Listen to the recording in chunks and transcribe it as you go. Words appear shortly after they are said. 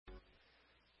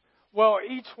Well,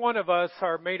 each one of us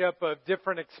are made up of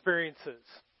different experiences.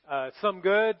 Some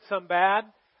good, some bad,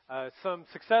 some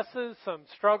successes, some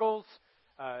struggles,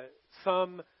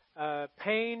 some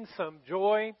pain, some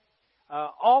joy.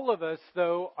 All of us,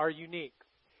 though, are unique.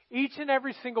 Each and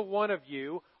every single one of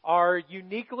you are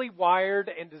uniquely wired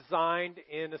and designed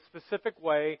in a specific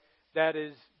way that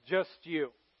is just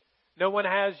you. No one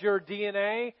has your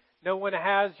DNA. No one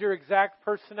has your exact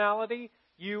personality.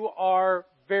 You are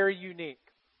very unique.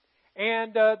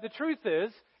 And the truth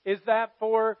is that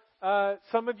for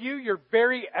some of you, you're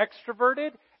very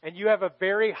extroverted and you have a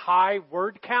very high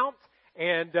word count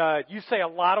and you say a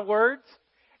lot of words.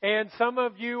 And some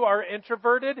of you are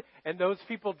introverted and those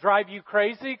people drive you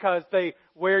crazy because they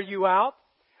wear you out.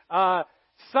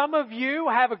 Some of you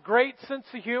have a great sense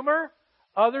of humor.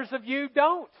 Others of you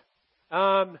don't.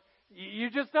 You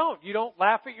just don't. You don't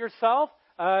laugh at yourself.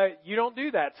 You don't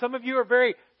do that. Some of you are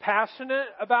very passionate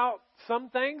about some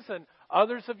things, and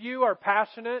others of you are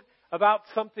passionate about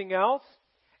something else.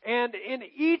 And in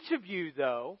each of you,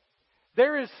 though,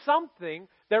 there is something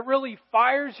that really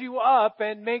fires you up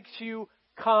and makes you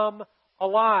come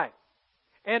alive.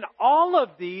 And all of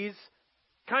these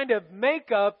kind of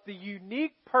make up the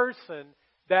unique person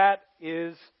that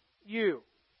is you.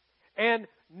 And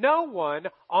no one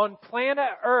on planet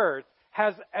Earth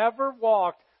has ever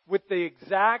walked with the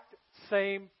exact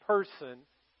same person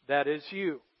that is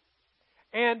you.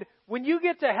 And when you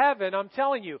get to heaven, I'm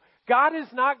telling you, God is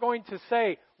not going to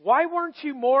say, why weren't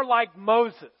you more like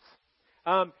Moses?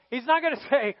 He's not going to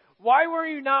say, why were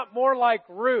you not more like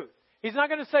Ruth? He's not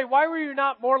going to say, why were you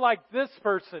not more like this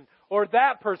person or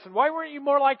that person? Why weren't you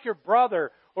more like your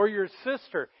brother or your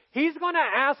sister? He's going to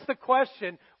ask the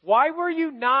question, why were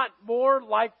you not more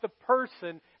like the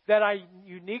person that I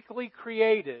uniquely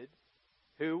created,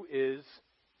 who is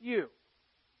you?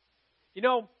 You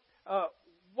know,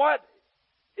 what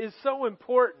is so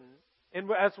important, and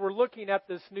as we're looking at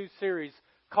this new series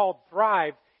called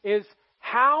Thrive, is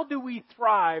how do we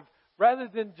thrive rather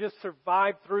than just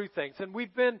survive through things? And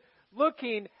we've been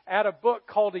looking at a book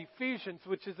called Ephesians,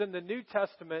 which is in the New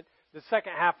Testament, the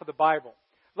second half of the Bible.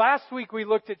 Last week we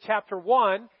looked at chapter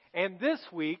 1, and this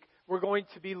week we're going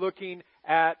to be looking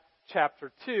at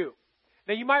chapter 2.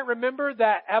 Now you might remember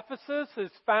that Ephesus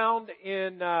is found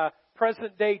in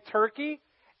present-day Turkey,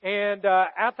 and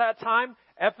at that time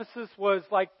Ephesus was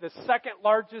like the second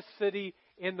largest city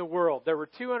in the world. There were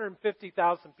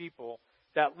 250,000 people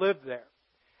that lived there.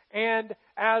 And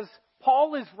as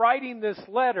Paul is writing this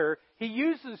letter, he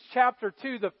uses chapter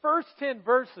 2, the first 10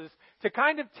 verses, to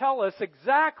kind of tell us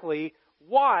exactly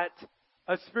what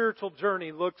a spiritual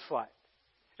journey looks like.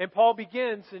 And Paul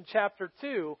begins in chapter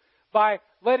 2 by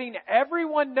letting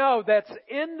everyone know that's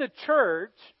in the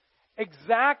church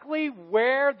exactly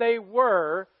where they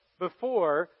were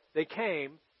before they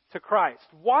came to Christ.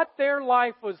 What their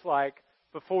life was like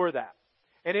before that.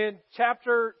 And in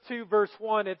chapter 2, verse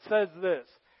 1, it says this,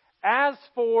 as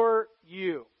for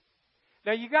you.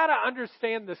 Now you got to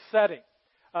understand the setting.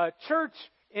 Church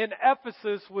in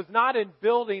Ephesus was not in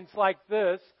buildings like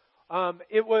this.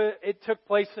 It took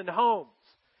place in homes.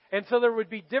 And so there would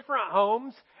be different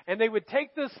homes, and they would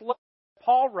take this letter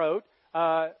Paul wrote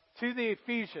to the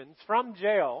Ephesians from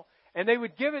jail, and they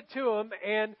would give it to them,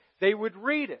 and they would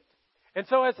read it. And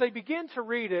so as they begin to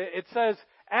read it, it says,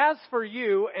 as for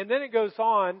you, and then it goes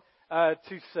on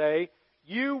to say,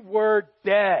 you were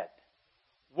dead.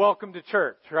 Welcome to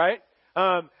church, right?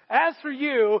 As for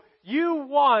you, you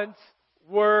once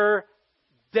were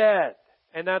dead.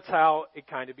 And that's how it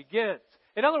kind of begins.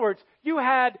 In other words, you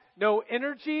had no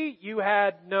energy, you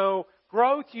had no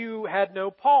growth, you had no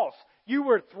pulse. You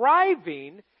were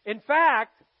thriving. In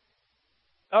fact,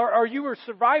 or you were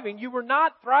surviving, you were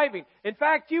not thriving. In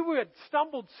fact, you had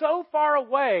stumbled so far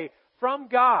away from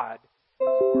God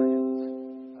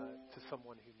to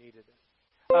someone who needed it.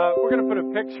 We're going to put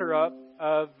a picture up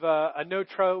of a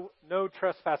no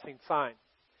trespassing sign.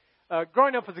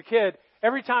 Growing up as a kid,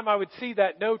 every time I would see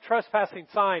that no trespassing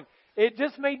sign, it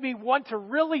just made me want to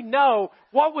really know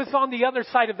what was on the other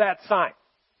side of that sign.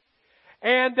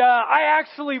 And I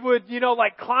actually would,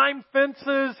 like climb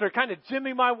fences or kind of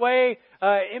jimmy my way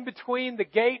in between the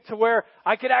gate to where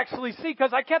I could actually see.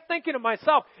 Because I kept thinking to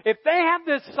myself, if they have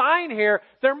this sign here,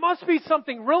 there must be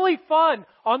something really fun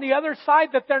on the other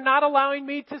side that they're not allowing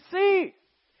me to see.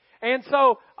 And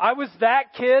so I was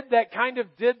that kid that kind of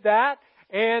did that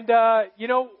and,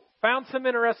 found some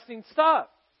interesting stuff.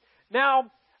 Now,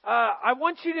 I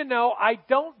want you to know I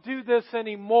don't do this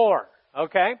anymore,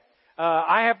 okay?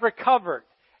 I have recovered,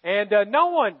 and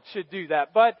no one should do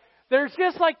that. But there's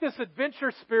just like this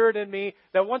adventure spirit in me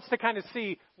that wants to kind of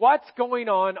see what's going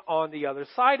on the other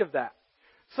side of that.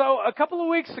 So a couple of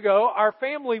weeks ago, our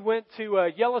family went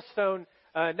to Yellowstone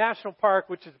National Park,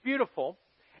 which is beautiful.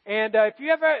 And if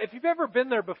you've ever been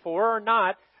there before or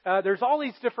not, there's all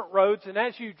these different roads, and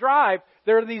as you drive,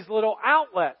 there are these little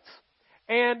outlets.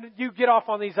 And you get off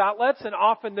on these outlets, and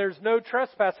often there's no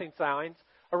trespassing signs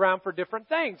around for different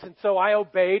things. And so I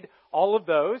obeyed all of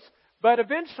those. But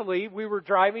eventually, we were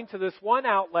driving to this one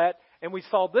outlet, and we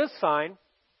saw this sign,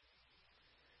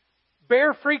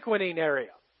 bear frequenting area.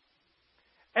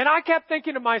 And I kept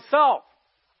thinking to myself,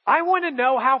 I want to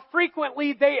know how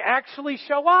frequently they actually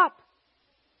show up.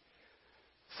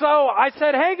 So I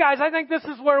said, hey guys, I think this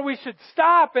is where we should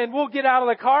stop, and we'll get out of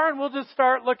the car and we'll just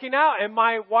start looking out. And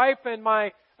my wife and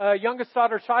my youngest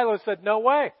daughter, Shiloh, said, no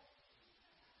way.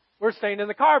 We're staying in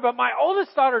the car. But my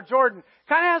oldest daughter, Jordan,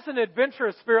 kind of has an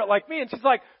adventurous spirit like me. And she's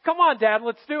like, come on, Dad,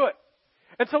 let's do it.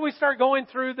 And so we start going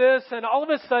through this, and all of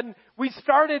a sudden, we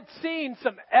started seeing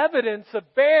some evidence of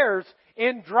bears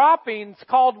in droppings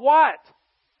called what?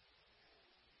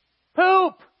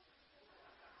 Poop.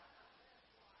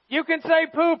 You can say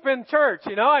poop in church,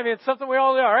 you know? I mean, it's something we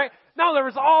all do, all right? No, there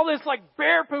was all this like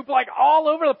bear poop like all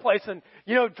over the place. And,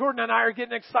 you know, Jordan and I are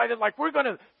getting excited like we're going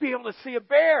to be able to see a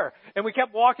bear. And we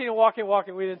kept walking and walking and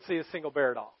walking. We didn't see a single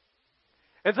bear at all.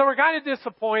 And so we're kind of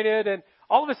disappointed. And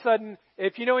all of a sudden,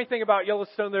 if you know anything about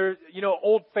Yellowstone, there, you know,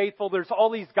 Old Faithful, there's all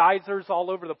these geysers all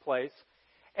over the place.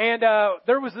 And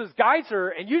there was this geyser,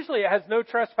 and usually it has no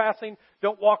trespassing,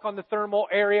 don't walk on the thermal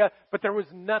area, but there was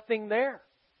nothing there.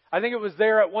 I think it was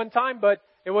there at one time, but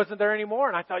it wasn't there anymore.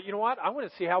 And I thought, you know what? I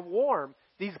want to see how warm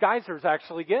these geysers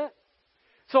actually get.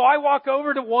 So I walk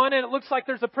over to one, and it looks like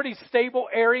there's a pretty stable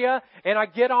area, and I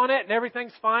get on it, and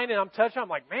everything's fine, and I'm touching. I'm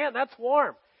like, man, that's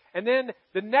warm. And then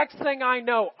the next thing I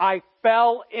know, I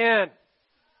fell in.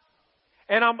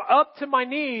 And I'm up to my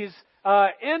knees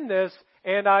in this,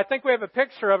 and I think we have a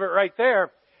picture of it right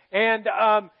there. And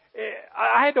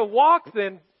I had to walk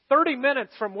then 30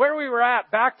 minutes from where we were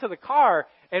at back to the car.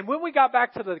 And when we got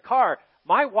back to the car,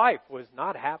 my wife was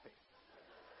not happy.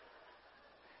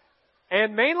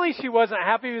 And mainly she wasn't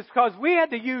happy because we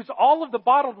had to use all of the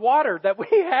bottled water that we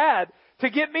had to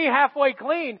get me halfway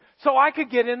clean so I could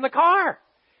get in the car.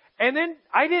 And then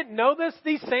I didn't know this.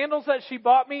 These sandals that she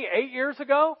bought me 8 years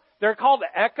ago, they're called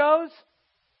Echoes.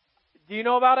 Do you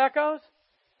know about Echoes?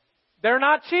 They're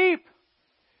not cheap.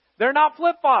 They're not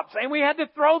flip-flops. And we had to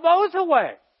throw those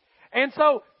away. And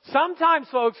so sometimes,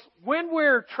 folks, when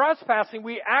we're trespassing,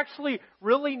 we actually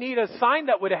really need a sign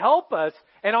that would help us.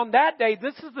 And on that day,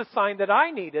 this is the sign that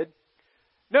I needed.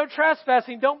 No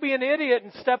trespassing. Don't be an idiot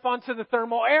and step onto the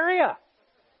thermal area.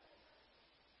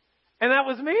 And that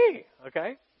was me.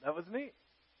 Okay? That was me.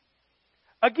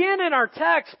 Again, in our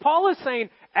text, Paul is saying,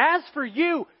 as for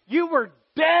you, you were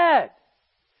dead.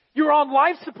 You were on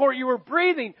life support. You were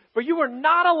breathing, but you were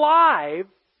not alive,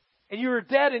 and you were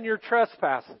dead in your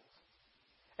trespasses.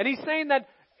 And he's saying that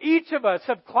each of us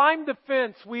have climbed the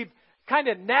fence. We've kind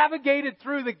of navigated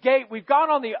through the gate. We've gone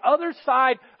on the other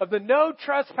side of the no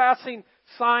trespassing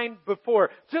sign before.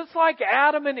 Just like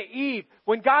Adam and Eve,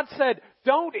 when God said,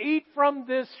 don't eat from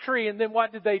this tree, and then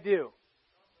what did they do?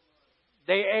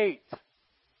 They ate.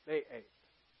 They ate.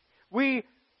 We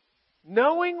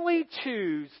knowingly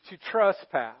choose to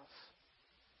trespass,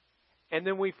 and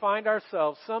then we find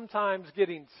ourselves sometimes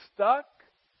getting stuck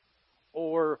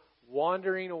or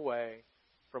wandering away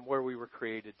from where we were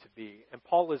created to be. And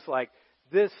Paul is like,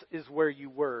 this is where you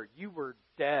were. You were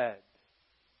dead.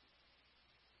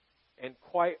 And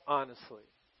quite honestly,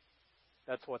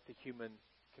 that's what the human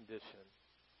condition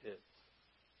is.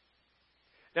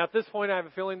 Now, at this point, I have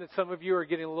a feeling that some of you are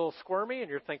getting a little squirmy, and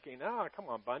you're thinking, oh, come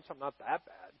on, Bunch, I'm not that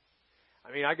bad.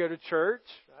 I mean, I go to church.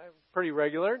 I'm pretty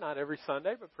regular, not every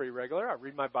Sunday, but pretty regular. I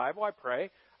read my Bible. I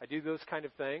pray. I do those kind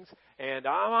of things. And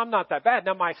I'm not that bad.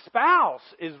 Now, my spouse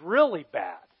is really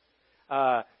bad.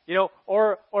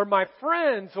 Or my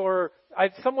friends or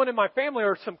someone in my family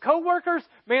or some coworkers,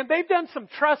 man, they've done some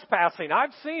trespassing.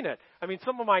 I've seen it. I mean,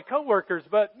 some of my coworkers,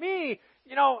 but me,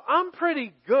 I'm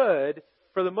pretty good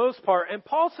for the most part. And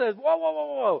Paul says,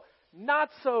 whoa, not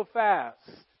so fast.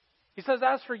 He says,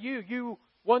 as for you, you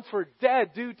once were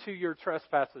dead due to your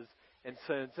trespasses and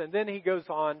sins. And then he goes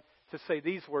on to say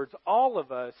these words, all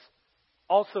of us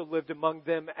also lived among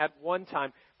them at one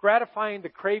time, gratifying the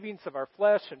cravings of our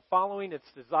flesh and following its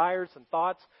desires and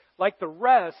thoughts. Like the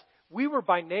rest, we were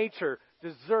by nature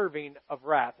deserving of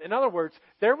wrath. In other words,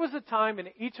 there was a time in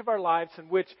each of our lives in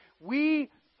which we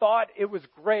thought it was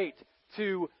great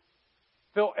to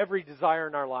fill every desire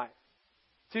in our life,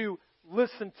 to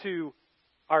listen to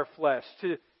our flesh,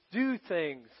 to do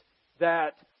things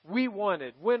that we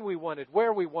wanted, when we wanted,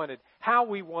 where we wanted, how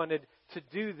we wanted to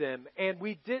do them, and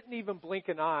we didn't even blink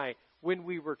an eye when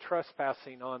we were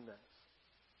trespassing on this.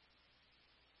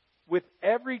 With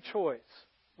every choice,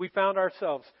 we found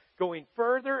ourselves going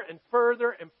further and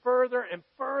further and further and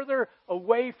further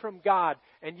away from God,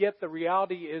 and yet the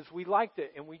reality is we liked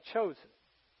it and we chose it.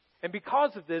 And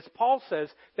because of this, Paul says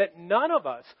that none of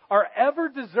us are ever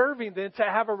deserving then to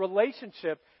have a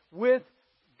relationship with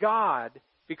God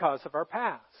because of our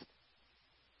past.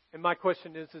 And my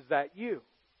question is that you?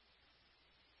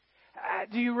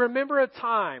 Do you remember a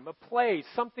time, a place,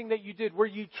 something that you did where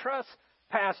you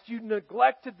trespassed, you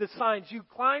neglected the signs, you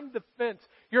climbed the fence,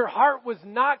 your heart was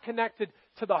not connected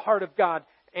to the heart of God?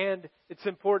 And it's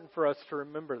important for us to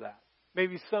remember that.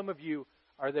 Maybe some of you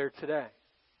are there today.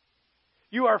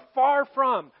 You are far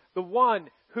from the one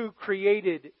who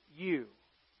created you.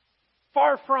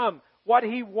 Far from what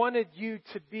He wanted you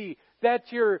to be.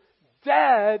 That you're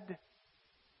dead,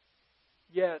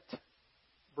 yet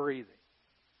breathing.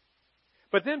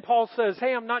 But then Paul says,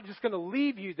 hey, I'm not just going to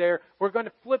leave you there. We're going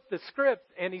to flip the script.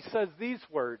 And he says these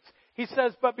words. He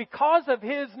says, but because of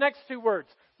His next two words,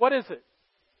 what is it?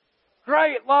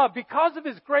 Great love. Because of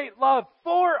His great love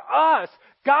for us,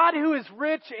 God, who is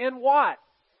rich in what?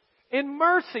 In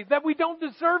mercy, that we don't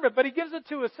deserve it, but He gives it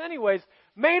to us anyways,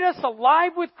 made us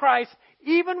alive with Christ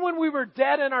even when we were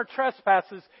dead in our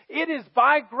trespasses. It is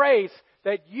by grace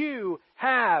that you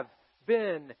have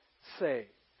been saved.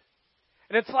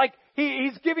 And it's like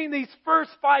he's giving these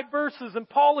first 5 verses, and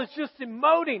Paul is just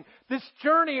emoting this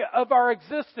journey of our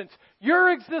existence.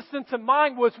 Your existence and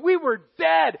mine was we were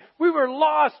dead, we were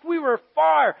lost, we were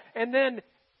far, and then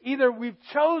either we've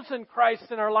chosen Christ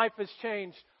and our life has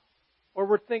changed, or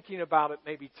we're thinking about it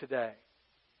maybe today.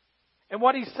 And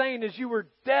what he's saying is you were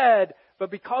dead,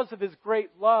 but because of His great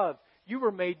love, you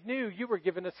were made new. You were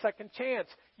given a second chance.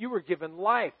 You were given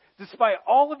life. Despite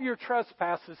all of your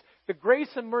trespasses, the grace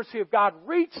and mercy of God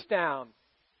reached down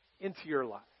into your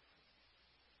life.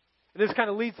 And this kind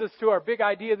of leads us to our big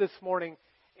idea this morning,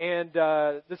 and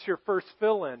this is your first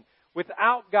fill-in.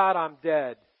 Without God, I'm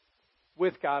dead.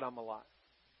 With God, I'm alive.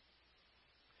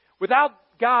 Without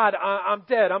God, I'm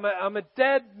dead. I'm a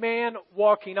dead man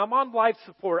walking. I'm on life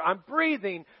support. I'm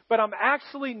breathing, but I'm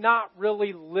actually not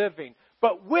really living.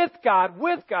 But with God,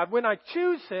 when I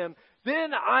choose Him,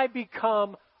 then I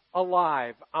become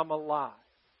alive. I'm alive.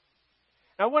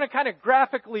 And I want to kind of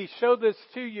graphically show this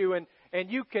to you,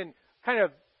 and you can kind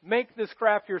of make this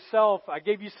graph yourself. I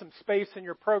gave you some space in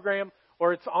your program,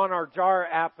 or it's on our JAR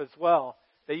app as well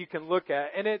that you can look at.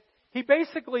 And he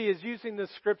basically is using this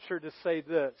scripture to say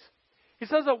this. He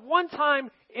says, at one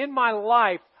time in my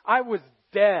life, I was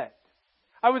dead.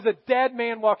 I was a dead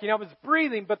man walking. I was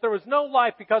breathing, but there was no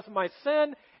life because of my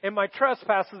sin and my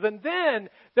trespasses. And then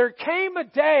there came a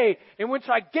day in which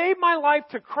I gave my life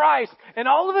to Christ, and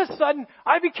all of a sudden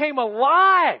I became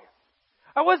alive.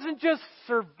 I wasn't just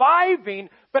surviving,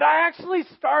 but I actually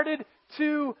started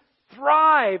to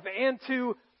thrive and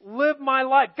to live my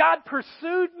life. God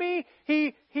pursued me.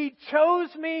 He chose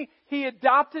me. He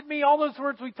adopted me. All those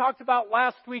words we talked about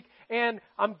last week. And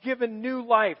I'm given new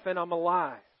life and I'm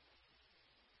alive.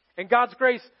 And God's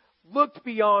grace looked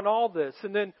beyond all this.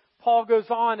 And then Paul goes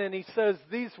on and he says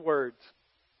these words.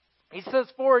 He says,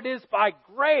 for it is by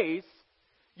grace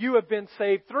you have been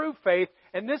saved through faith.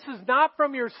 And this is not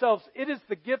from yourselves. It is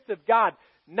the gift of God,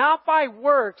 not by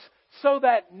works, so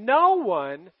that no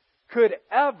one could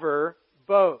ever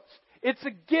boast. It's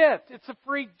a gift. It's a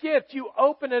free gift. You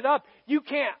open it up. You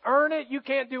can't earn it. You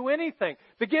can't do anything.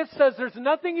 The gift says there's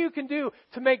nothing you can do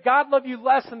to make God love you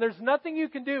less, and there's nothing you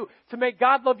can do to make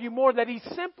God love you more, that He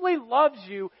simply loves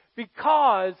you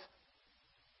because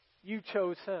you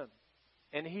chose Him,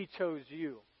 and He chose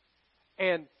you.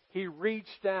 And He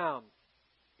reached down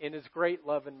in His great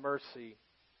love and mercy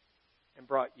and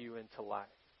brought you into life.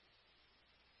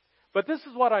 But this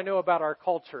is what I know about our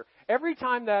culture. Every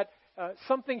time that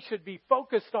something should be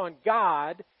focused on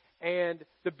God and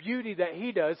the beauty that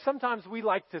He does, sometimes we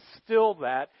like to still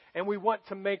that, and we want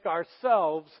to make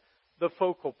ourselves the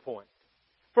focal point,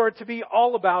 for it to be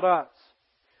all about us.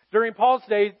 During Paul's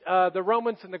day, the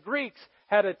Romans and the Greeks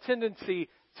had a tendency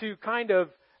to kind of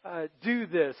do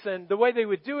this. And the way they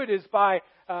would do it is by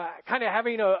kind of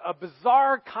having a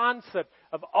bizarre concept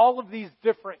of all of these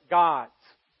different gods.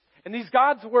 And these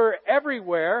gods were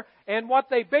everywhere, and what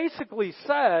they basically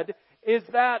said is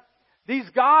that these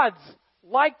gods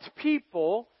liked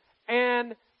people,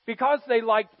 and because they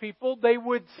liked people, they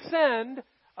would send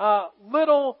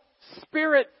little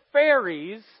spirit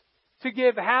fairies to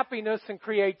give happiness and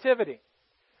creativity.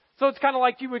 So it's kind of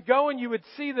like you would go and you would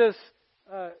see this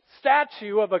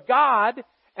statue of a god,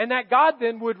 And that God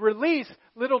then would release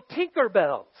little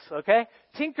Tinkerbells, okay?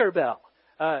 Tinkerbell,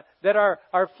 that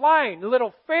are flying,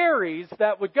 little fairies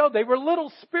that would go. They were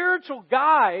little spiritual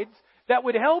guides that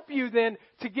would help you then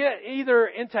to get either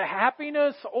into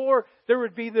happiness, or there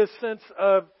would be this sense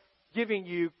of giving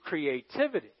you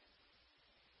creativity.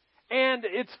 And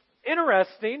it's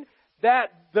interesting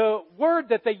that the word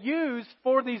that they used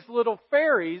for these little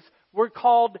fairies were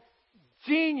called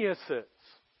geniuses.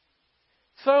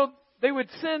 So they would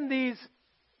send these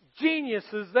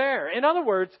geniuses there. In other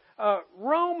words,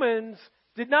 Romans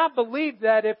did not believe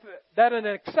that an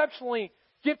exceptionally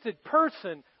gifted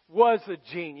person was a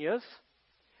genius.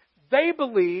 They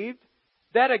believed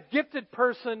that a gifted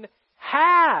person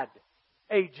had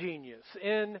a genius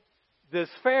in this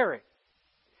fairy.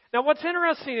 Now, what's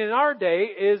interesting in our day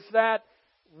is that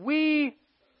we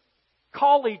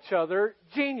call each other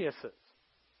geniuses.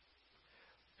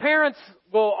 Parents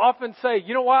will often say,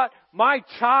 you know what, my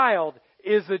child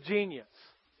is a genius.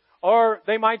 Or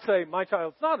they might say, my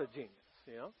child's not a genius,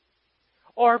 you know.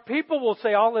 Or people will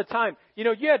say all the time, you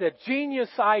know, you had a genius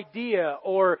idea,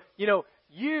 or, you know,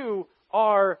 you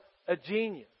are a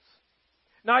genius.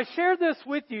 Now, I share this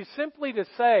with you simply to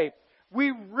say,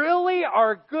 we really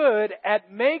are good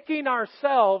at making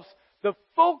ourselves the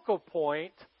focal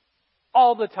point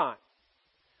all the time.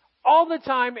 All the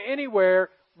time, anywhere,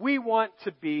 we want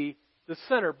to be the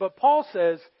center. But Paul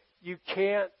says you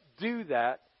can't do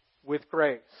that with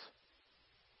grace.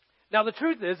 Now, the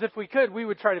truth is, if we could, we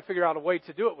would try to figure out a way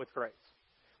to do it with grace.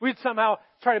 We'd somehow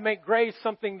try to make grace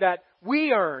something that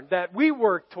we earn, that we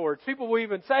work towards. People will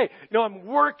even say, no, I'm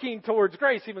working towards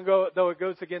grace, even though it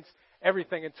goes against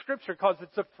everything in Scripture, because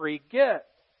it's a free gift.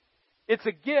 It's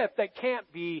a gift that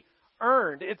can't be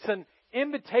earned. It's an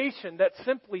invitation that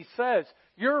simply says,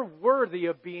 you're worthy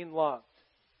of being loved.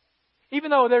 Even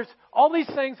though there's all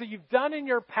these things that you've done in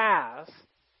your past,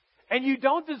 and you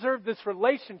don't deserve this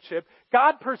relationship,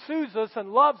 God pursues us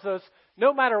and loves us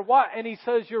no matter what, and He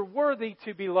says you're worthy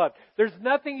to be loved. There's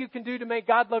nothing you can do to make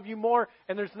God love you more,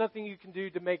 and there's nothing you can do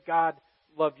to make God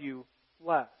love you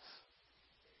less.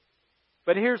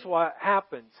 But here's what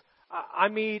happens. I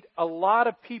meet a lot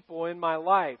of people in my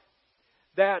life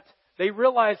that they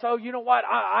realize, oh, you know what,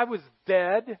 I was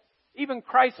dead. Even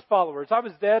Christ followers, I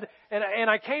was dead, and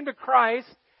I came to Christ,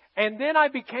 and then I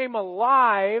became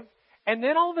alive. And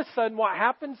then all of a sudden what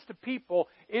happens to people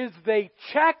is they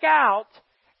check out,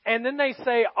 and then they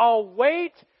say, I'll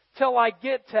wait till I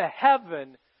get to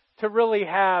heaven to really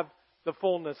have the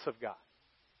fullness of God.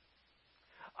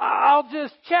 I'll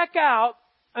just check out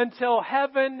until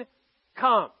heaven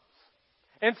comes.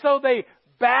 And so they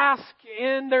bask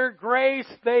in their grace.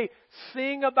 They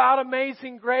sing about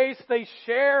amazing grace. They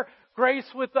share grace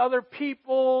with other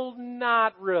people.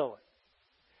 Not really.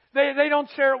 They don't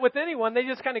share it with anyone. They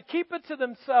just kind of keep it to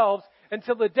themselves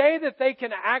until the day that they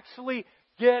can actually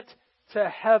get to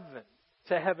heaven,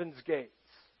 to heaven's gates.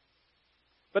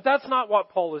 But that's not what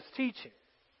Paul is teaching.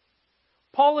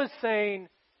 Paul is saying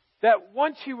that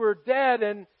once you were dead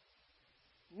and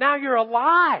now you're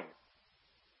alive.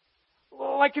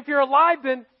 Like if you're alive,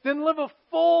 then live a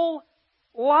full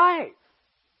life.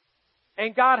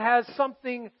 And God has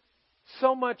something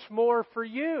so much more for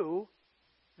you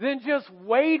than just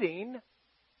waiting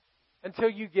until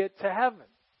you get to heaven.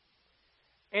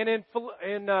 And in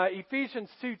Ephesians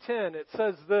 2:10, it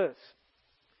says this,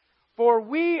 for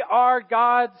we are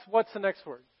God's, what's the next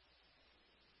word?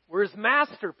 We're His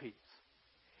masterpiece.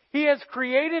 He has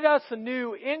created us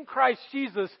anew in Christ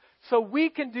Jesus so we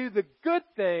can do the good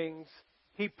things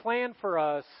He planned for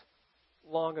us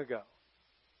long ago.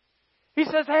 He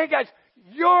says, hey guys,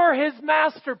 you're His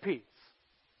masterpiece.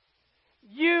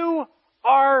 You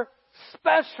are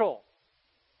special.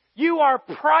 You are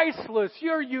priceless.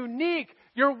 You're unique.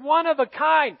 You're one of a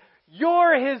kind.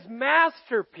 You're His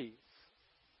masterpiece.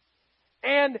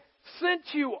 And since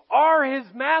you are His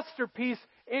masterpiece,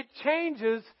 it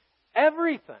changes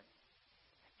everything.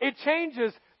 It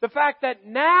changes the fact that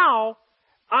now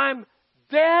I'm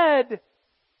dead,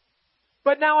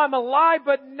 but now I'm alive,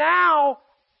 but now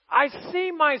I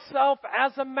see myself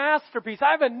as a masterpiece.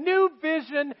 I have a new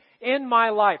vision in my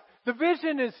life. The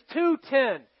vision is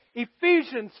 2:10,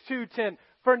 Ephesians 2:10.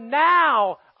 For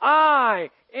now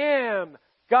I am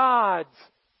God's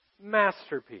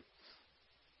masterpiece.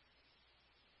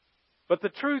 But the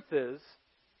truth is,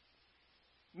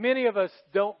 many of us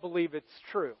don't believe it's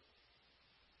true.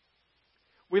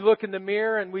 We look in the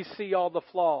mirror and we see all the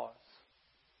flaws.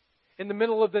 In the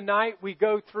middle of the night, we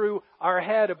go through our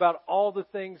head about all the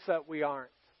things that we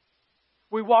aren't.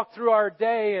 We walk through our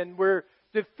day and we're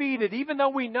defeated, even though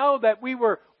we know that we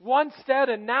were once dead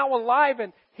and now alive,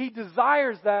 and He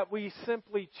desires that we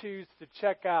simply choose to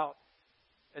check out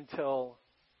until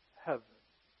heaven.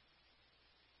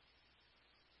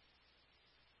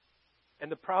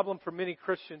 And the problem for many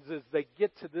Christians is they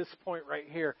get to this point right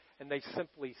here and they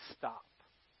simply stop.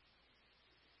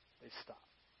 They stop.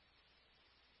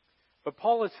 But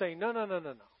Paul is saying, no.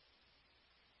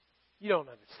 You don't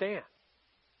understand.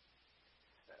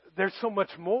 There's so much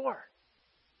more.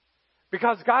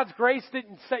 Because God's grace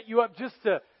didn't set you up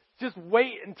just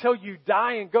wait until you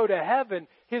die and go to heaven.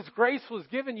 His grace was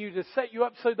given you to set you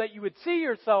up so that you would see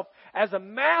yourself as a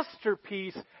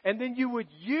masterpiece, and then you would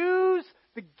use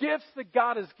the gifts that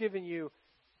God has given you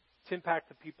to impact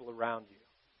the people around you.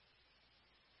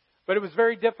 But it was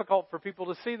very difficult for people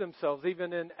to see themselves,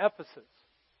 even in Ephesus.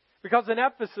 Because in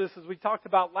Ephesus, as we talked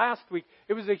about last week,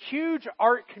 it was a huge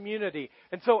art community.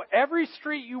 And so every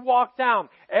street you walked down,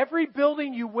 every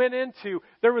building you went into,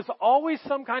 there was always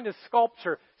some kind of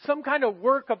sculpture, some kind of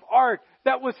work of art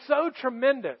that was so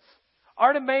tremendous.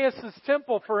 Artemis'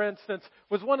 temple, for instance,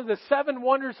 was one of the 7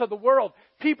 wonders of the world.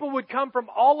 People would come from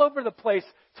all over the place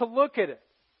to look at it.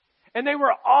 And they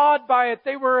were awed by it.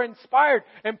 They were inspired.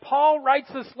 And Paul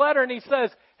writes this letter and he says,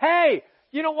 hey,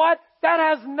 you know what? That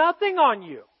has nothing on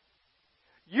you.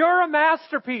 You're a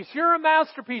masterpiece. You're a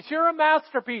masterpiece. You're a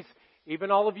masterpiece.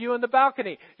 Even all of you in the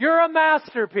balcony. You're a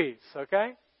masterpiece,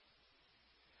 okay?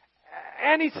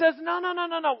 And he says, no.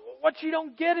 What you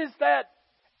don't get is that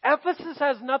Ephesus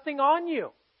has nothing on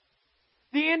you.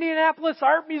 The Indianapolis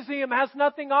Art Museum has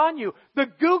nothing on you. The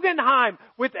Guggenheim,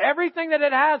 with everything that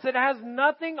it has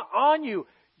nothing on you.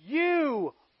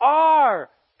 You are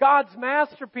God's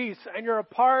masterpiece, and you're a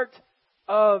part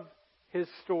of His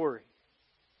story.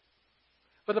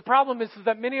 But the problem is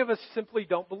that many of us simply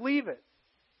don't believe it.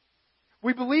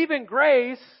 We believe in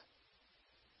grace,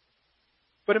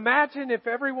 but imagine if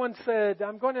everyone said,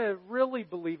 I'm going to really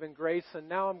believe in grace, and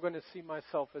now I'm going to see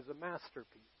myself as a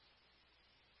masterpiece.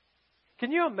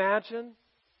 Can you imagine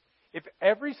if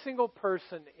every single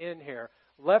person in here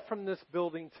left from this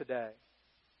building today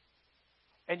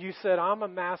and you said, I'm a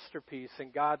masterpiece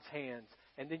in God's hands,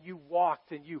 and then you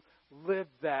walked and you lived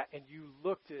that and you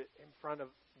looked it in front of,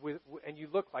 and you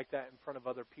looked like that in front of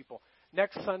other people.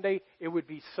 Next Sunday, it would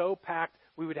be so packed,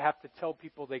 we would have to tell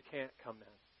people they can't come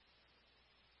in.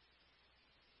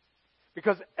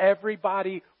 Because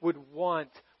everybody would want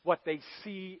what they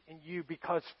see in you,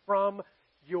 because from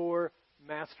your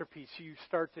masterpiece, you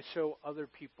start to show other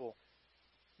people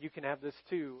you can have this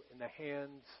too in the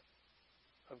hands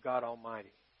of God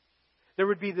Almighty. There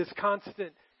would be this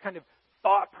constant kind of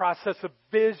thought process of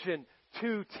Vision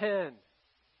 2:10.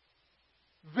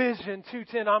 Vision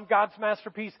 2:10, I'm God's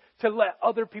masterpiece, to let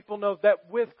other people know that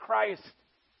with Christ,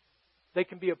 they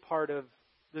can be a part of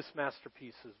this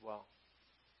masterpiece as well.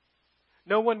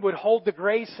 No one would hold the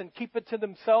grace and keep it to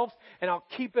themselves, and I'll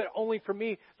keep it only for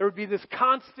me. There would be this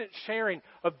constant sharing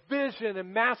of vision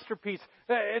and masterpiece.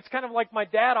 It's kind of like my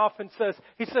dad often says.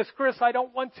 He says, Chris, I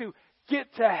don't want to get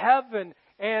to heaven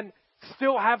and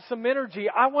still have some energy.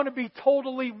 I want to be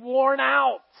totally worn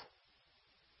out.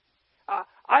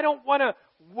 I don't want to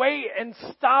wait and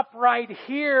stop right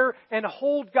here and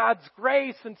hold God's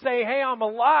grace and say, hey, I'm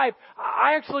alive.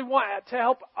 I actually want to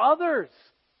help others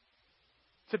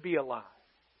to be alive.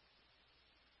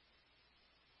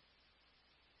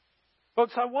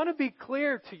 Folks, I want to be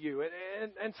clear to you,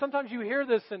 and sometimes you hear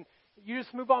this and you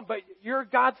just move on, but you're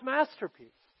God's masterpiece.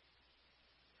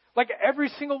 Like every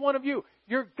single one of you,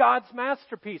 you're God's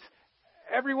masterpiece.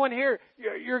 Everyone here,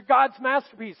 you're God's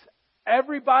masterpiece.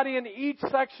 Everybody in each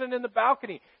section in the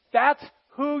balcony, that's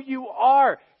who you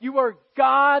are. You are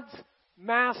God's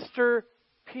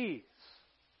masterpiece.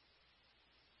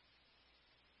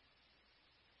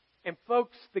 And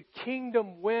folks, the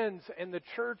kingdom wins and the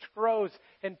church grows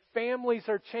and families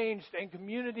are changed and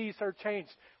communities are changed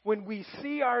when we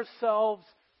see ourselves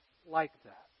like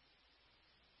that.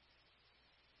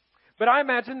 But I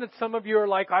imagine that some of you are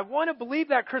like, I want to believe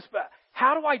that, Chris, but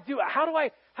how do I do it? How do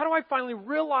I finally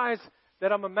realize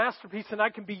that I'm a masterpiece and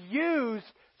I can be used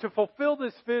to fulfill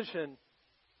this vision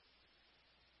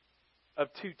of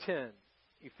 2:10,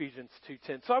 Ephesians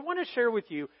 2:10. So I want to share with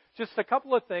you just a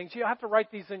couple of things. You have to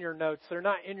write these in your notes. They're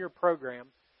not in your program.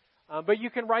 But you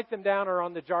can write them down, or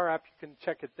on the JAR app, you can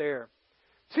check it there.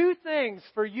 2 things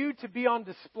for you to be on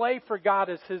display for God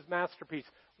as His masterpiece.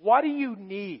 What do you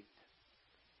need?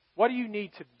 What do you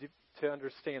need to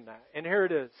understand that? And here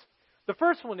it is. The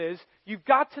first one is, you've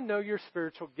got to know your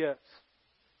spiritual gifts.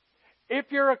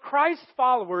 If you're a Christ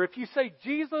follower, if you say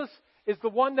Jesus is the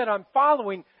one that I'm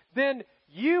following, then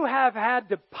you have had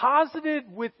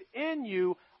deposited within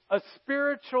you a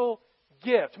spiritual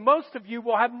gift. Most of you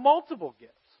will have multiple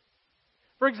gifts.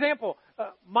 For example,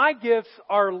 my gifts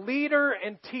are leader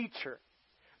and teacher.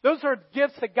 Those are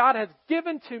gifts that God has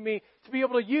given to me to be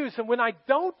able to use. And when I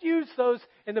don't use those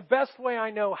in the best way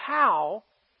I know how,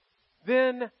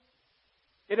 then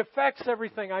it affects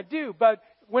everything I do. But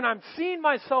when I'm seeing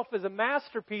myself as a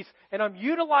masterpiece and I'm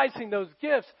utilizing those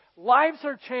gifts, lives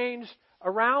are changed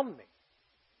around me.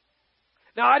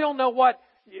 Now, I don't know what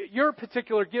your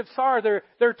particular gifts are. There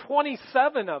are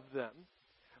 27 of them.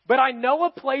 But I know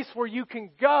a place where you can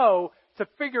go to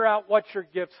figure out what your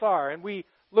gifts are. And we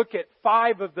look at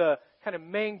 5 of the kind of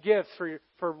main gifts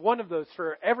for one of those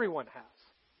for everyone has.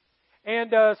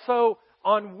 And so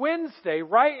on Wednesday,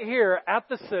 right here at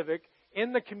the Civic,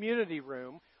 in the community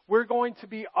room, we're going to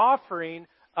be offering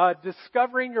a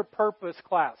Discovering Your Purpose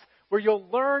class, where you'll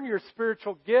learn your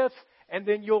spiritual gifts, and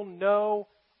then you'll know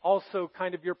also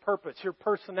kind of your purpose, your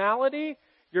personality,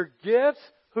 your gifts,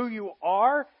 who you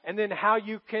are, and then how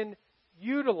you can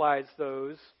utilize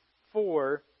those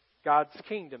for God's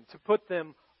kingdom, to put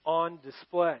them on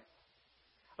display.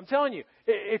 I'm telling you,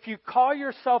 if you call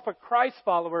yourself a Christ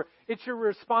follower, it's your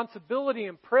responsibility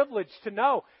and privilege to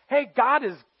know, hey, God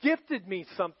has gifted me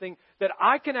something that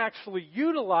I can actually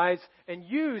utilize and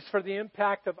use for the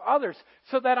impact of others,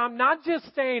 so that I'm not just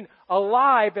staying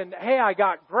alive and, hey, I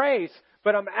got grace,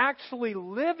 but I'm actually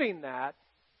living that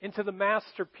into the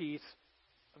masterpiece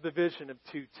of the vision of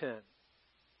 2:10.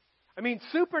 I mean,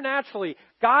 supernaturally,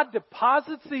 God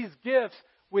deposits these gifts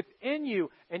within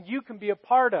you, and you can be a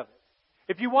part of it.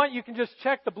 If you want, you can just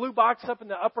check the blue box up in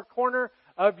the upper corner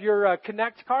of your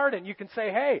Connect card, and you can say,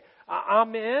 hey,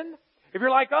 I'm in. If you're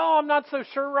like, oh, I'm not so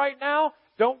sure right now,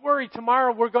 don't worry.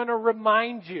 Tomorrow we're going to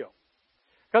remind you.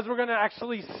 Because we're going to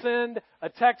actually send a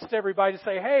text to everybody to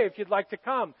say, hey, if you'd like to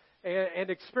come and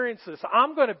experience this,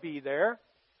 I'm going to be there,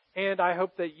 and I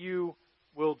hope that you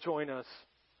will join us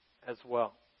as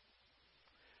well.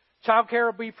 Childcare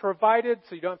will be provided,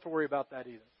 so you don't have to worry about that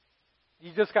either.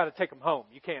 You just got to take them home.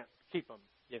 You can't keep them,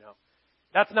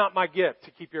 That's not my gift,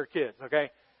 to keep your kids, okay?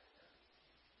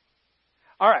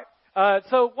 All right.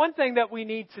 So one thing that we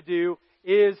need to do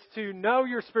is to know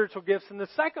your spiritual gifts. And the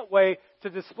second way to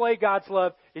display God's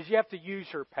love is you have to use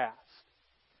your past.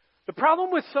 The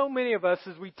problem with so many of us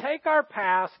is we take our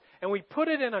past and we put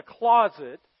it in a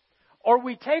closet, or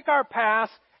we take our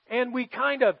past and we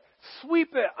kind of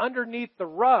sweep it underneath the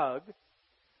rug.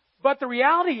 But the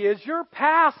reality is your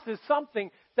past is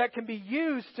something that can be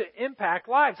used to impact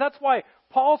lives. That's why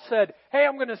Paul said, hey,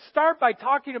 I'm going to start by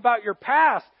talking about your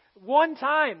past. One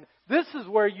time, this is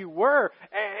where you were.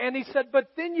 And he said,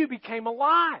 but then you became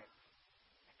alive.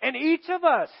 And each of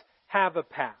us have a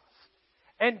past.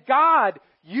 And God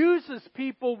uses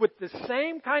people with the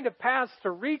same kind of past to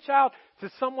reach out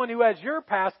to someone who has your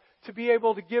past to be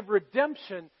able to give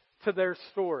redemption to their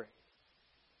story.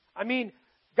 I mean,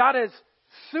 God has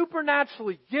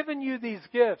supernaturally given you these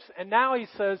gifts, and now He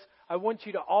says, I want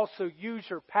you to also use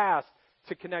your past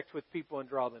to connect with people and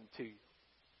draw them to you.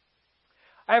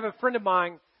 I have a friend of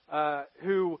mine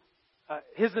who,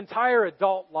 his entire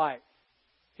adult life,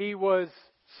 he was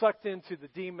sucked into the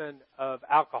demon of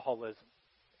alcoholism.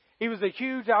 He was a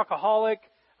huge alcoholic,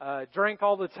 drank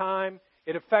all the time.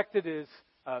 It affected his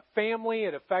family.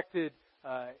 It affected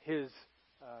his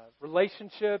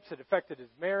relationships. It affected his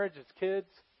marriage, his kids.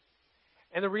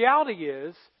 And the reality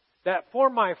is that for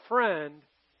my friend,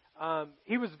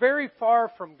 he was very far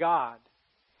from God.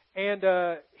 And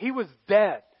he was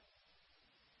dead.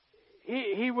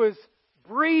 He was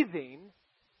breathing,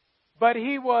 but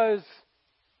he was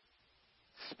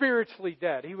spiritually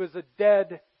dead. He was a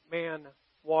dead man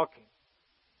walking.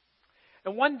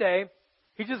 And one day,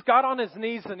 he just got on his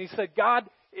knees and he said, God,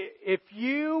 if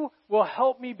you will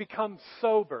help me become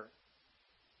sober,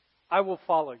 I will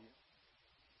follow you.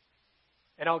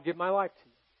 And I'll give my life to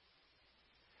you.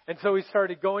 And so he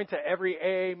started going to every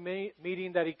AA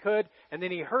meeting that he could. And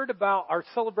then he heard about our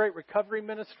Celebrate Recovery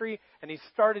ministry, and he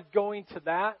started going to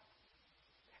that.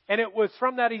 And it was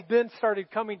from that he then started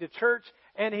coming to church,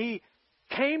 and he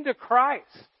came to Christ.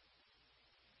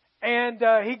 And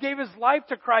he gave his life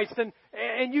to Christ.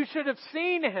 And you should have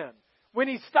seen him. When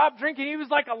he stopped drinking, he was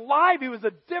like alive. He was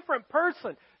a different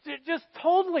person. Just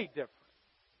totally different.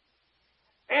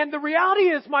 And the reality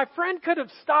is my friend could have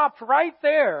stopped right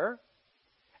there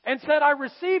and said, I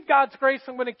received God's grace.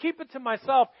 I'm going to keep it to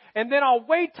myself. And then I'll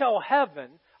wait till heaven.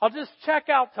 I'll just check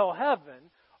out till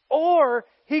heaven. Or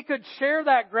he could share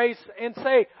that grace and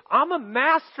say, I'm a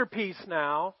masterpiece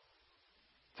now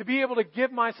to be able to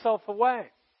give myself away.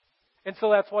 And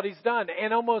so that's what he's done.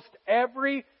 And almost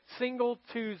every single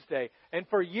Tuesday. And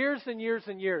for years and years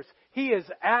and years, he is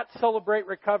at Celebrate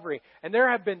Recovery. And there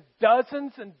have been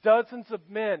dozens and dozens of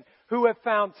men who have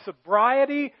found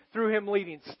sobriety through him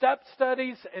leading step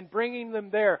studies and bringing them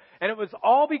there. And it was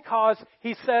all because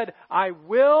he said, I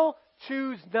will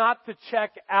choose not to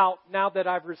check out now that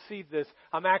I've received this.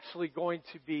 I'm actually going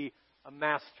to be a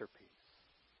masterpiece,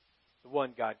 the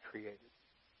one God created.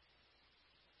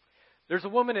 There's a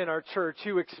woman in our church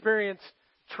who experienced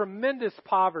tremendous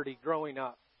poverty growing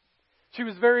up. She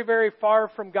was very, very far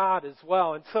from God as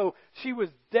well. And so she was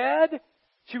dead.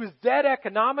 She was dead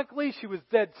economically. She was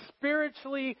dead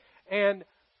spiritually. And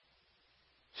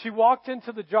she walked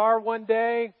into the jar one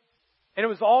day, and it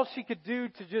was all she could do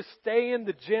to just stay in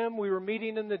the gym. We were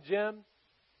meeting in the gym.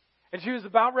 And she was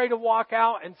about ready to walk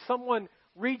out, and someone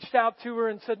reached out to her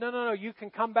and said, no, you can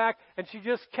come back. And she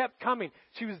just kept coming.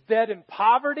 She was dead in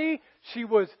poverty. She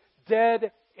was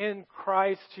dead in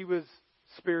Christ. She was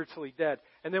spiritually dead.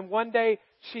 And then one day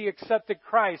she accepted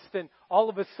Christ, and all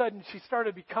of a sudden she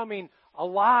started becoming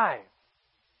alive.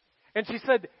 And she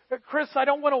said, Chris, I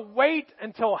don't want to wait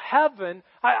until heaven.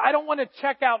 I don't want to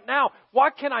check out now.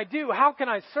 What can I do? How can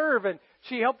I serve? And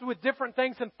she helped with different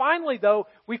things. And finally, though,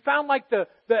 we found like the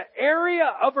area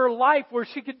of her life where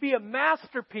she could be a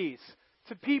masterpiece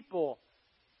to people.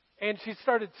 And she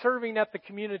started serving at the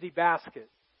community basket.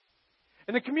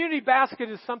 And the community basket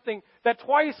is something that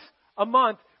twice a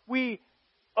month we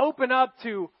open up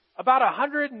to about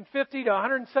 150 to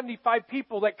 175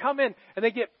 people that come in, and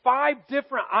they get 5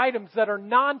 different items that are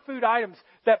non-food items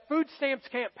that food stamps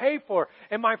can't pay for.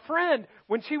 And my friend,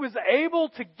 when she was able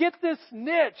to get this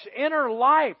niche in her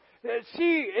life,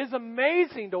 she is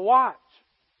amazing to watch.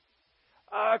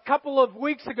 A couple of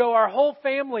weeks ago, our whole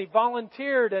family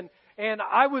volunteered, and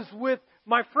I was with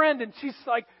my friend, and she's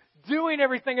like doing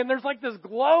everything, and there's like this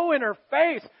glow in her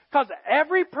face because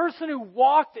every person who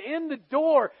walked in the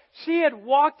door, she had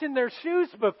walked in their shoes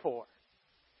before.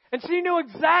 And she knew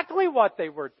exactly what they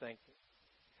were thinking.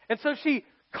 And so she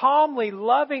calmly,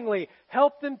 lovingly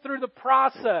helped them through the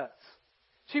process.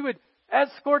 She would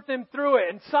escort them through it.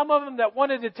 And some of them that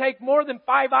wanted to take more than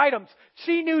 5 items,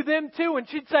 she knew them too, and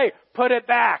she'd say, put it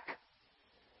back.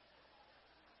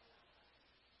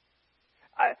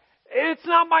 It's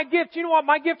not my gift. You know what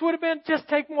my gift would have been? Just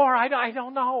take more. I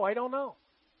don't know.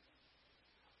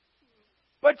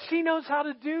 But she knows how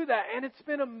to do that. And it's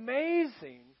been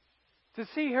amazing to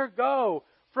see her go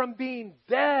from being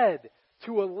dead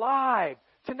to alive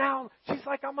to now she's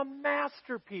like, I'm a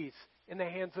masterpiece in the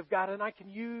hands of God, and I can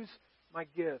use my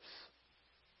gifts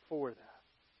for that.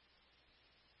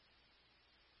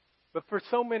 But for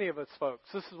so many of us folks,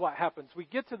 this is what happens. We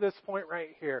get to this point right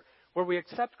here where we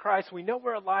accept Christ. We know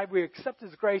we're alive. We accept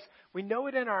His grace. We know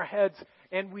it in our heads.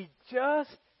 And we just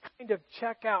kind of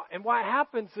check out. And what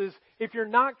happens is, if you're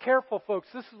not careful, folks,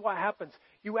 this is what happens.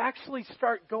 You actually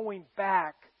start going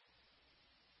back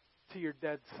to your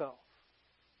dead self.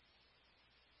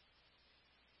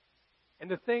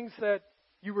 And the things that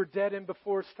you were dead in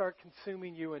before start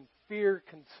consuming you, and fear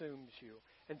consumes you,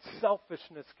 and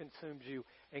selfishness consumes you,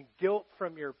 and guilt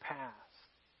from your past.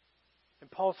 And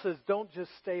Paul says, don't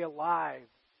just stay alive.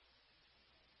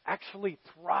 Actually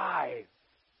thrive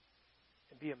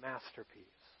and be a masterpiece.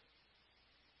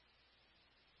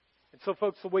 And so,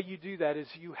 folks, the way you do that is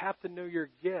you have to know your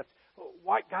gift,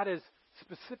 what God has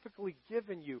specifically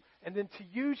given you, and then to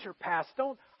use your past.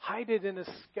 Don't hide it in a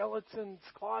skeleton's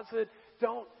closet.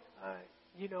 Don't,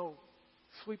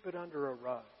 sweep it under a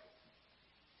rug.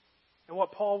 And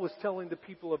what Paul was telling the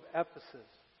people of Ephesus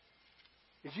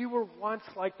is, you were once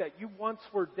like that. You once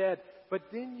were dead, but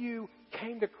then you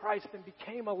came to Christ and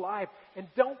became alive. And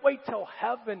don't wait till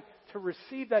heaven to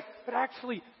receive that, but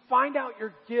actually find out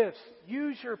your gifts.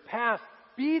 Use your past.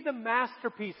 Be the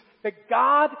masterpiece that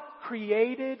God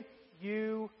created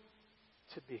you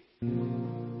to be.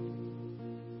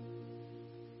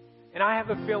 And I have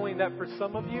a feeling that for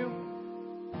some of you,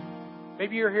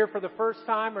 maybe you're here for the first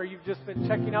time, or you've just been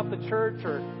checking out the church,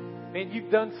 or man, you've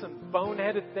done some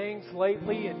boneheaded things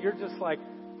lately, and you're just like,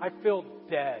 I feel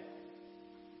dead.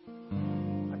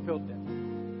 I feel dead.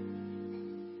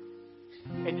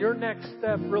 And your next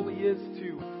step really is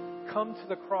to come to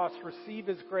the cross, receive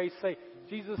His grace, say,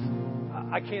 Jesus,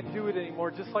 I can't do it anymore.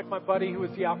 Just like my buddy who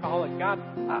was the alcoholic. God,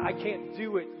 I can't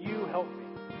do it. You help me.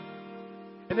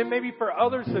 And then maybe for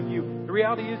others of you, the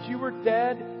reality is you were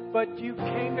dead, but you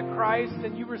came to Christ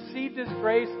and you received His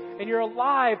grace and you're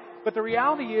alive. But the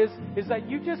reality is that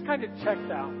you just kind of checked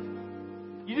out.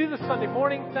 You do the Sunday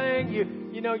morning thing.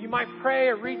 You might pray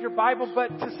or read your Bible, but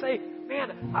to say,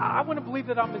 man, I want to believe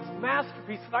that I'm His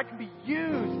masterpiece, that I can be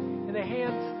used in the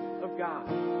hands of God.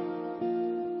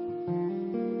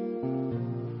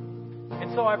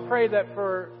 so I pray that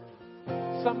for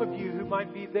some of you who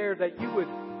might be there, that you would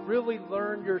really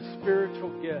learn your spiritual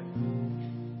gift.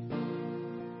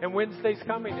 And Wednesday's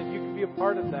coming, and you can be a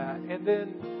part of that. And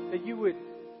then that you would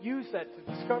use that to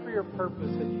discover your purpose,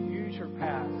 and you use your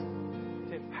past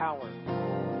to empower,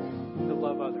 to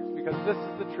love others. Because this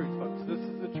is the truth, folks. This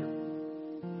is the truth.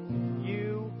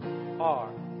 You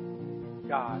are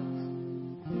God's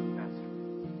masterpiece.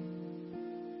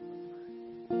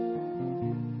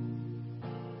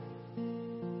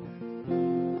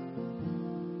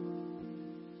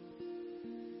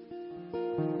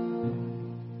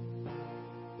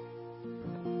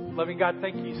 Loving God,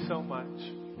 thank you so much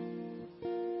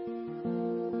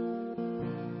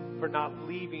for not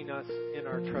leaving us in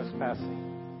our trespassing.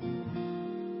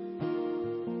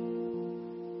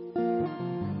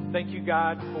 Thank you,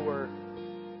 God, for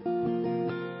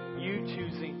you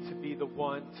choosing to be the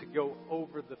one to go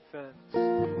over the fence,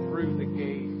 through the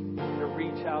gate, to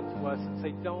reach out to us and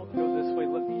say, don't go this way,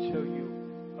 let me show you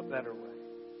a better way.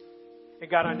 And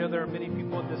God, I know there are many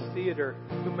people in this theater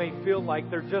who may feel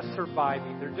like they're just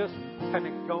surviving. They're just kind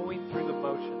of going through the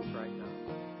motions right now.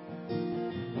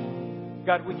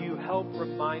 God, would you help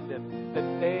remind them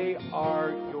that they are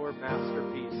your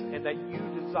masterpiece and that you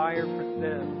desire for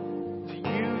them to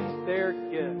use their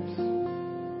gifts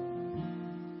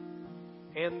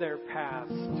and their past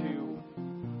to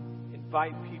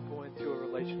invite people into a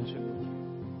relationship with you.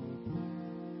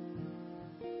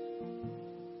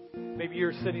 Maybe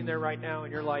you're sitting there right now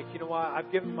and you're like, you know what?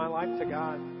 I've given my life to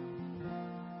God.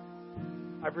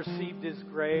 I've received His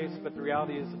grace, but the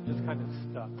reality is I'm just kind of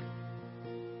stuck.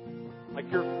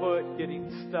 Like your foot getting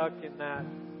stuck in that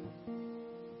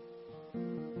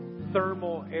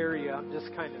thermal area. I'm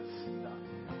just kind of stuck.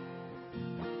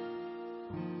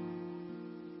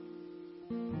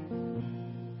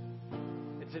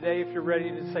 And today, if you're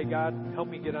ready to say, God, help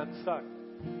me get unstuck.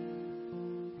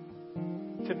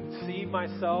 To see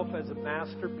myself as a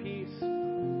masterpiece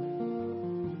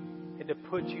and to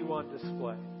put you on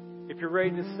display. If you're ready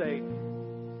to say,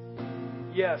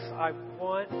 yes, I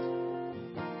want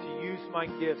to use my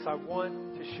gifts. I want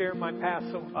to share my past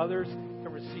so others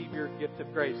can receive your gift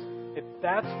of grace. If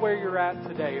that's where you're at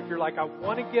today, if you're like, I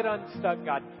want to get unstuck,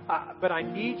 God, but I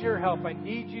need your help. I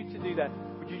need you to do that.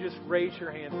 Would you just raise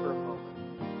your hand for a moment?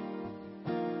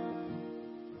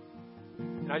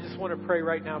 I just want to pray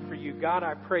right now for you. God,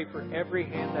 I pray for every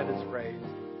hand that is raised.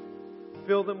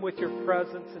 Fill them with your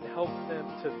presence and help them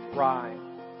to thrive.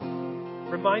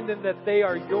 Remind them that they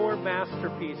are your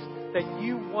masterpiece, that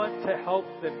you want to help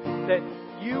them, that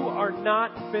you are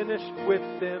not finished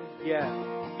with them yet.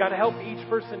 God, help each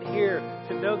person here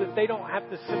to know that they don't have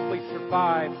to simply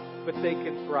survive, but they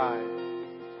can thrive.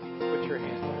 Put your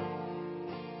hand down.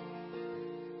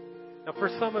 Now, for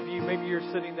some of you, maybe you're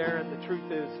sitting there and the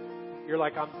truth is, you're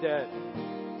like, I'm dead.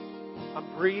 I'm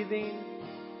breathing,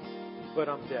 but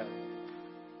I'm dead.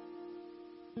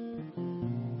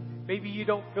 Maybe you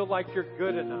don't feel like you're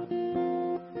good enough.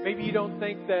 Maybe you don't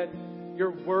think that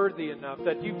you're worthy enough,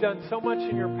 that you've done so much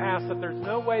in your past that there's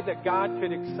no way that God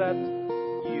could accept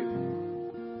you.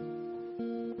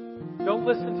 Don't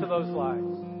listen to those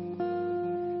lies.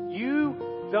 You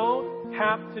don't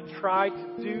have to try to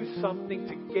do something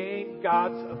to gain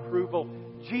God's approval.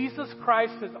 Jesus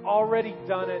Christ has already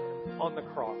done it on the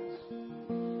cross.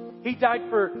 He died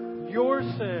for your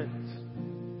sins,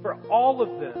 for all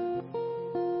of them,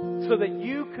 so that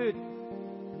you could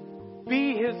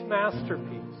be His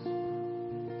masterpiece.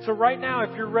 So right now,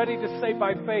 if you're ready to say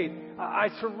by faith, I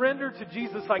surrender to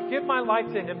Jesus. I give my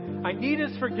life to Him. I need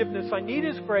His forgiveness. I need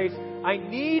His grace. I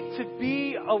need to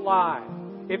be alive.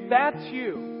 If that's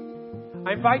you,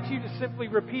 I invite you to simply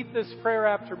repeat this prayer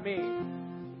after me.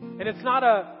 And it's not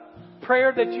a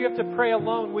prayer that you have to pray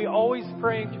alone. We always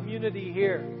pray in community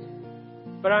here.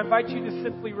 But I invite you to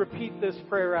simply repeat this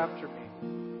prayer after me.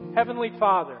 Heavenly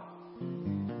Father,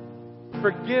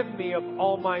 forgive me of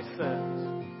all my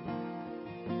sins.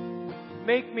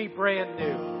 Make me brand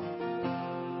new.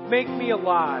 Make me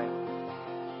alive.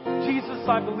 Jesus,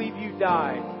 I believe you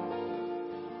died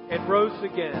and rose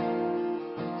again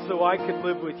so I could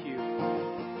live with you.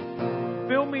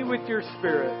 Fill me with your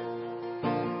Spirit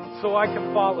so I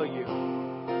can follow you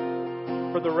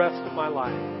for the rest of my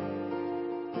life.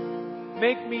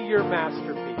 Make me your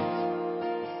masterpiece.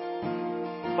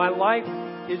 My life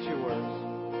is yours.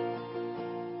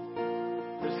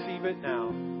 Receive it now.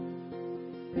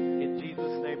 In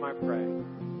Jesus' name I pray.